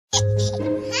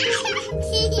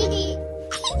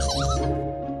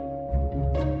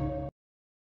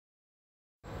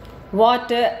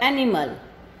Water animal.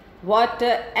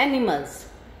 Water animals.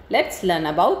 Let's learn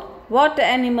about water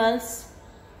animals.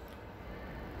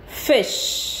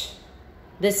 Fish.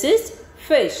 This is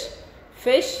fish.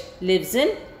 Fish lives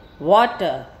in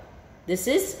water. This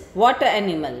is water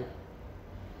animal.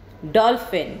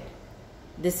 Dolphin.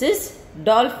 This is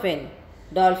dolphin.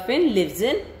 Dolphin lives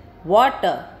in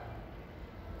water.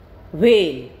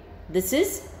 Whale. This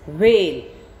is whale.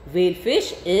 Whale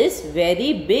fish is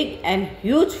very big and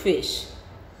huge fish.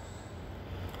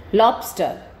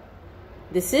 Lobster.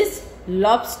 This is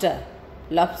lobster.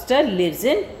 Lobster lives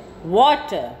in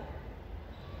water.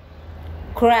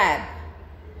 Crab.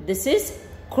 This is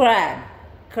crab.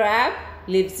 Crab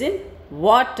lives in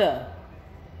water.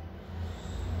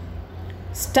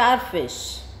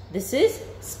 Starfish. This is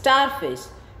starfish.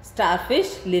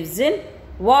 Starfish lives in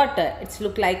water. It's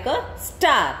look like a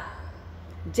star.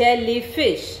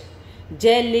 Jellyfish.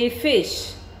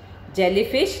 Jellyfish.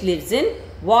 Jellyfish lives in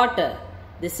water.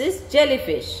 This is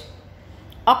jellyfish.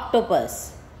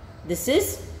 Octopus. This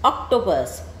is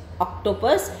octopus.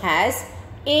 Octopus has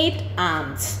 8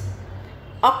 arms.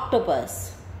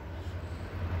 Octopus.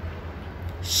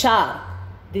 Shark.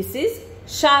 This is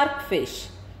shark fish.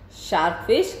 Shark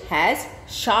fish has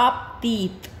sharp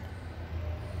teeth.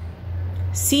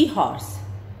 Seahorse.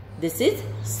 This is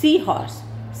seahorse.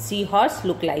 Seahorse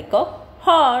look like a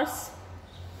horse.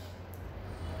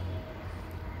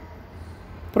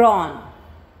 Prawn.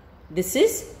 This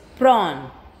is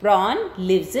prawn. Prawn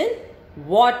lives in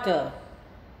water.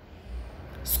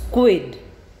 Squid.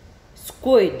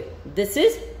 Squid. This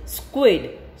is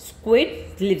squid.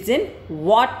 Squid lives in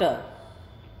water.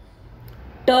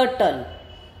 Turtle.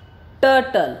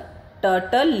 Turtle.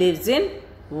 Turtle lives in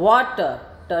water.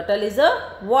 Turtle is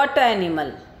a water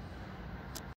animal.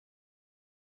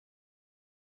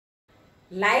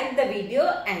 Like the video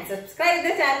and subscribe the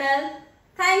channel.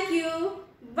 Thank you.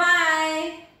 Bye.